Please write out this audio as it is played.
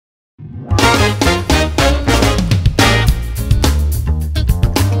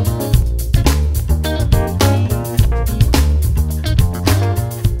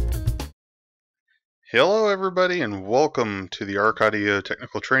everybody, and welcome to the ARC Audio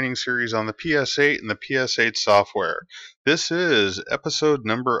Technical Training Series on the PS8 and the PS8 software. This is episode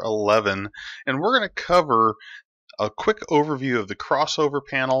number 11, and we're going to cover a quick overview of the crossover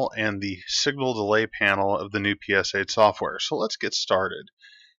panel and the signal delay panel of the new PS8 software. So let's get started.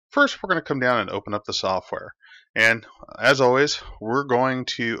 First, we're going to come down and open up the software. And as always, we're going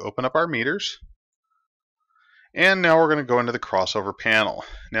to open up our meters. And now we're going to go into the crossover panel.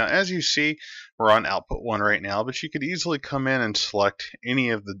 Now, as you see, we're on output 1 right now, but you could easily come in and select any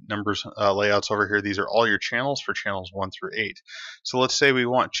of the numbers layouts over here. These are all your channels for channels 1 through 8. So let's say we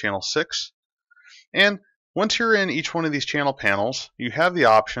want channel 6. And once you're in each one of these channel panels, you have the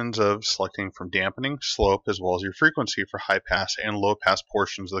options of selecting from dampening, slope, as well as your frequency for high pass and low pass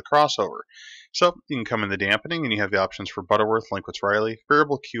portions of the crossover. So you can come in the dampening and you have the options for Butterworth, Linkowitz-Riley,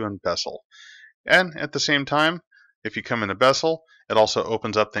 variable Q, and Bessel. And at the same time, if you come into Bessel, it also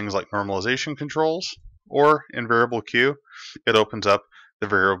opens up things like normalization controls, or in variable Q, it opens up the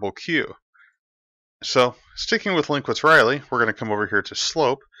variable Q. So sticking with Linkowitz-Riley, we're going to come over here to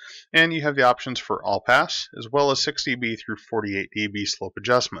slope, and you have the options for all pass, as well as 6 dB through 48 dB slope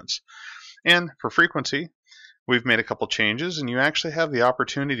adjustments. And for frequency, we've made a couple changes, and you actually have the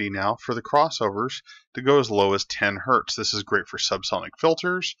opportunity now for the crossovers to go as low as 10 Hertz. This is great for subsonic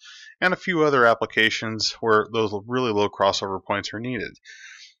filters and a few other applications where those really low crossover points are needed.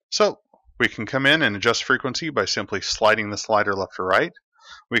 So we can come in and adjust frequency by simply sliding the slider left or right.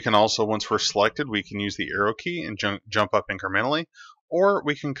 We can also, once we're selected, we can use the arrow key and jump up incrementally, or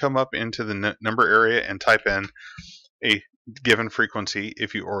we can come up into the number area and type in a given frequency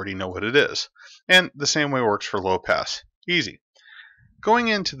if you already know what it is. And the same way works for low pass. Easy. Going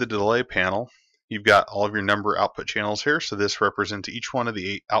into the delay panel, you've got all of your number output channels here. So this represents each one of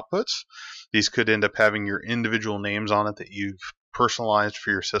the 8 outputs. These could end up having your individual names on it that you've personalized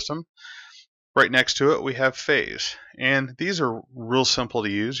for your system. Right next to it, we have phase. And these are real simple to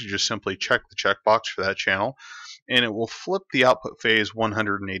use. You just simply check the checkbox for that channel, and it will flip the output phase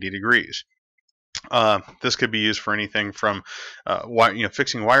 180 degrees. This could be used for anything from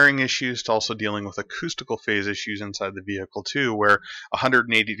fixing wiring issues to also dealing with acoustical phase issues inside the vehicle too, where a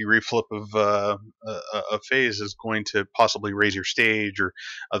 180 degree flip of a phase is going to possibly raise your stage or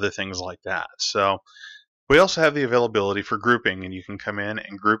other things like that. So we also have the availability for grouping, and you can come in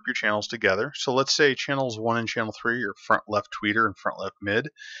and group your channels together. So let's say channels 1 and channel 3 are front left tweeter and front left mid,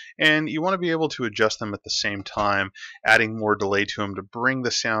 and you want to be able to adjust them at the same time, adding more delay to them to bring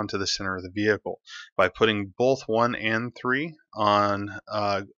the sound to the center of the vehicle. By putting both 1 and 3 on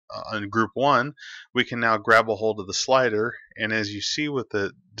group 1, we can now grab a hold of the slider, and as you see with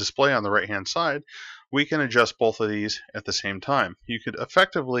the display on the right hand side, we can adjust both of these at the same time. You could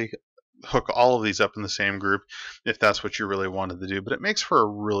effectively hook all of these up in the same group if that's what you really wanted to do, but it makes for a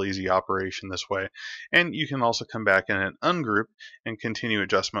real easy operation this way. And you can also come back in and ungroup and continue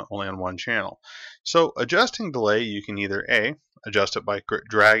adjustment only on one channel. So adjusting delay, you can either A, adjust it by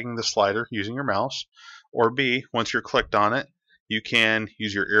dragging the slider using your mouse, or B, once you're clicked on it, you can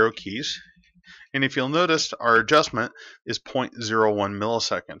use your arrow keys. And if you'll notice, our adjustment is 0.01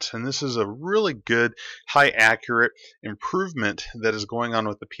 milliseconds. And this is a really good, high accurate improvement that is going on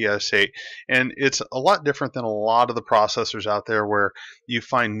with the PS8. And it's a lot different than a lot of the processors out there where you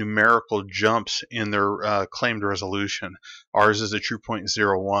find numerical jumps in their claimed resolution. Ours is a true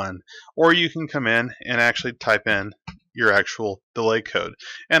 0.01. Or you can come in and actually type in your actual delay code.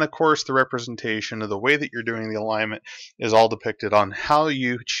 And of course, the representation of the way that you're doing the alignment is all depicted on how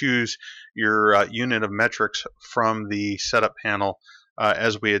you choose your unit of metrics from the setup panel,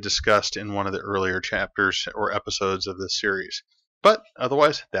 as we had discussed in one of the earlier chapters or episodes of this series. But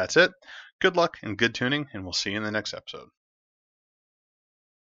otherwise, that's it. Good luck and good tuning, and we'll see you in the next episode.